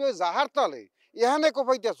লাগাবি ওই জাহার তলে, এখানে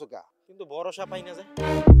কোপাইতেছো কা? কিন্তু ভরসা পাই না যে।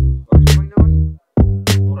 ভরসা পাই না মানে?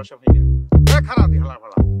 ভরসা পাই না। এ খারাপ দি হালা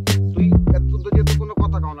ভালা, তুই এত সুন্দর তো কোনো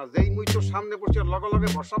কথা কও না, যেই মুই তোর সামনে বসে লগে লগে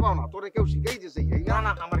ভরসা পাও না, তোরে কেউ শিখাই দিছে এই না? না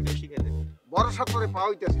না আমার কেউ শিখাই দেবে। ভরসা তোরে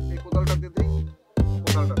পাওইতাছি, এই কোদালটা দে দেই,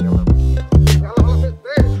 কোদালটা দে হালা ভালা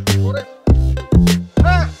দে তোরে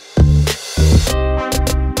হ্যাঁ।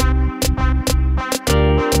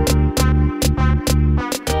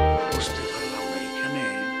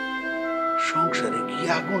 সংসারে কি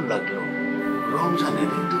আগুন লাগলো,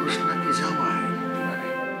 রমজানের দোষ নাকি জামাই?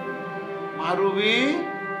 মা রুবি,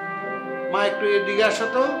 মা একটু এদিকে আসো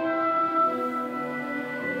তো।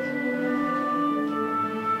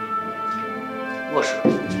 বসো।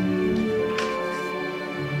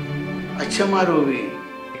 আচ্ছা মা রুবি,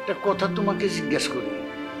 একটা কথা তোমাকে জিজ্ঞেস করি,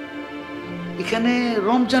 এখানে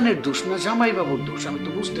রমজানের দোষ না জামাই বাবুর দোষ? আমি তো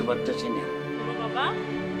বুঝতে পারতেছি না। বাবা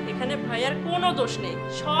এখানে ভাইয়ার কোনো দোষ নেই,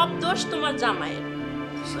 সব দোষ তোমার জামাইয়ের।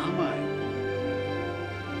 জামাই?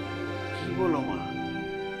 কি বলো মা?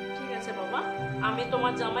 ঠিক আছে বাবা, আমি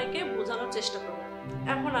তোমার জামাইকে বোঝানোর চেষ্টা করব।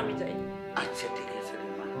 এখন আমি যাই। আচ্ছা ঠিক আছে রে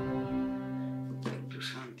মা, একটু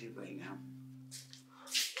শান্তি পাইলাম।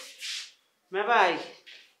 মে ভাই,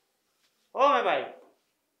 ও মে ভাই,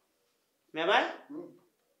 মে ভাই,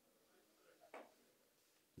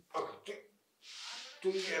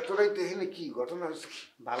 তুই এতটাই দেখলে কি ঘটনা হচ্ছে?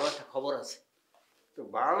 ভালো একটা খবর আছে। তো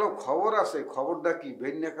ভালো খবর আছে, খবরটা কি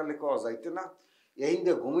বেন্যাকালে কওয়া যাইতে না?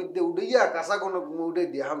 এইন্দে ঘুমিতে উড়িয়া কাঁচা কোনো উড়ে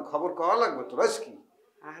দিয়ে এখন খবর কওয়া লাগবে তোর কি?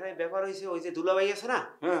 আরে ব্যাপার হয়েছে, ওই যে দুলাভাই আছে না,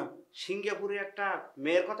 হ্যাঁ, সিঙ্গাপুরে একটা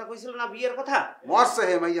মেয়ের কথা কইছিল না, বিয়ের কথা। মরছে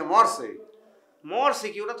হে মাইয়া, মরছে। মরছে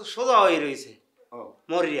কি? ওটা তো সোজা হয়ে রয়েছে,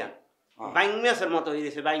 মরিয়া বাইং ম্যাচের মতো হয়ে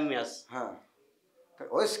গেছে, বাইং ম্যাচ। হ্যাঁ,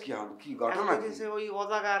 ওইস কি এখন কি ঘটনা কি? ওই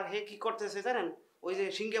অজাগার হে কি করতেছে জানেন? ওই যে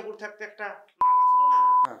সিঙ্গাপুর থাকতে একটা মালা ছিল না,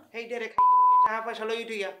 এই ডেরে খাইয়ে টাকা পয়সা লই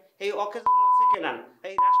উঠিয়া এই অকেজন সেকেন্ড হ্যান্ড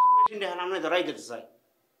এই রাষ্ট্রের মেশিনটা এখন আমরা ধরাই দিতে চাই।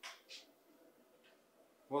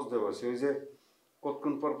 বুঝতে পারছি, ওই যে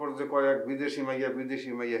কতক্ষণ পর পর যে কয়েক বিদেশি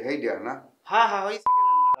মাইয়া হেইডা না? হ্যাঁ হ্যাঁ, ওই সেকেন্ড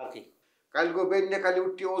হ্যান্ড আর কি। কালকে বেন্যা কালি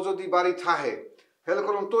উঠি ও যদি বাড়ি থাহে হেলে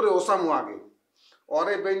করলাম তোরে ওসামু আগে,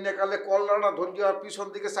 অরে বেন্যা কালে কল্লাটা ধরিয়ে আর পিছন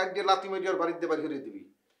দিকে সাইড দিয়ে লাথি মেরে আর বাড়িতে বাড়ি ঘুরে দিবি।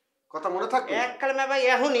 কথা মনে থাকবে? এক কালমে ভাই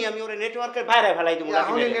এখনই আমি ওরে নেটওয়ার্কের বাইরে ফেলাই দেবো।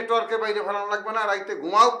 এখনই নেটওয়ার্কের বাইরে ফেলানো লাগবে না, রাইতে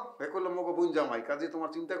ঘুমাও। এ করলে মগো বুন জামাই, কাজে তোমার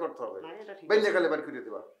চিন্তা করতে হবে। বেন্যা কালে বাড়ি ঘুরে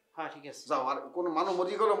দিবা। হ্যাঁ ঠিক আছে, যাও। আর কোনো মানুষ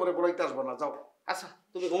মরি গেল মরে বলাইতে আসবো না, যাও। আচ্ছা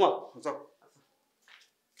তুমি ঘুমাও, যাও।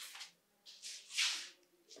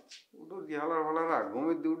 উঠো হালার ফালারা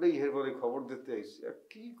ঘুমের দিয়ে উঠেই এরপরে খবর দিতে আইসি।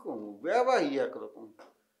 কি কমু বেবাই একরকম।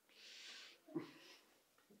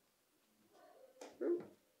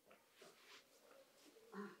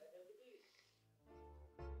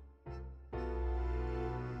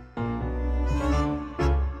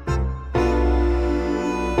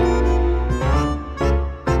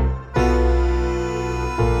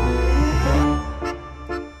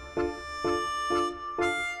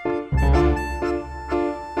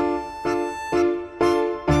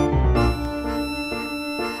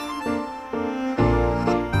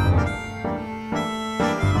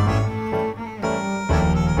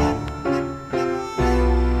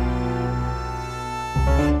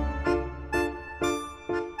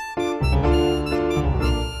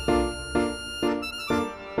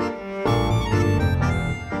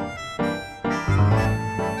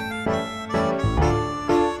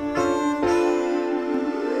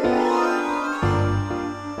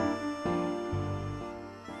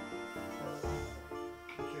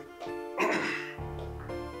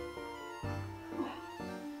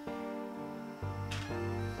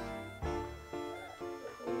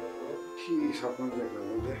 স্বপ্ন দেখলাম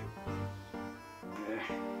বুঝলে,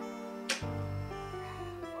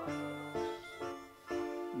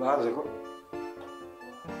 দেখো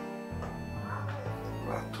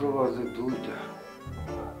রাত্র বাজে 2টা।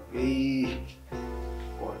 এই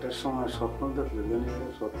কটার সময় স্বপ্ন দেখলে জানি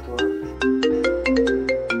সত্য।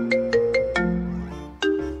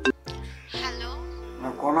 হ্যালো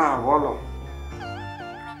কোনা বলো।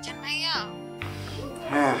 রমজান ভাইয়া?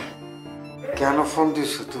 হ্যাঁ, কেন ফোন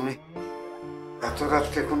দিছো তুমি? এত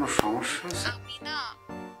রাত্রে কোনো সমস্যা আছে? আমি না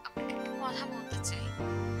আপনাকে একটু কথা বলতে চাই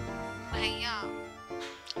ভাইয়া।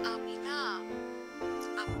 আমি না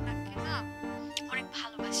আপনাকে না অনেক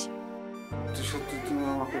ভালোবাসি। সত্যি তুমি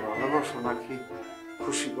আমাকে ভালোবাসো নাকি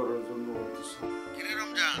খুশি করার জন্য বলতেছো?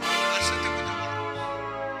 রমজান, কার সাথে কথা বলো?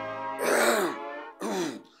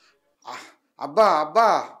 আব্বা আব্বা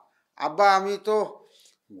আব্বা, আমি তো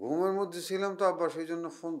ঘুমের মধ্যে ছিলাম তো আব্বা, সেই জন্য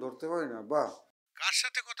ফোন ধরতে পারি না। আব্বা, কার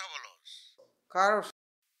সাথে কথা বলো? কার?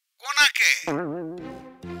 কোনাকে?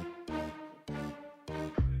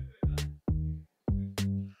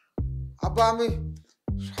 আব্বা আমি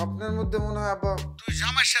স্বপ্নের মধ্যে মনে হয় আব্বা। তুই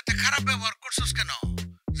জামাইয়ের সাথে খারাপ ব্যবহার করছিস কেন?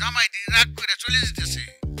 জামাই রাগ করে চলে যেতেছে,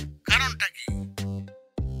 কারণটা কি?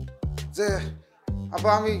 যে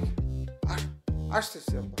আব্বা আমি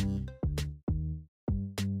আসতেছি আব্বা।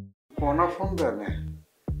 কোনা ফোন দেয় না,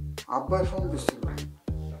 আব্বাই ফোন দিচ্ছিল।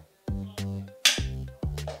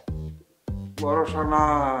 ভরসা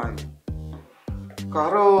নাই,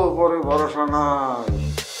 কারো পরে ভরসা নাই।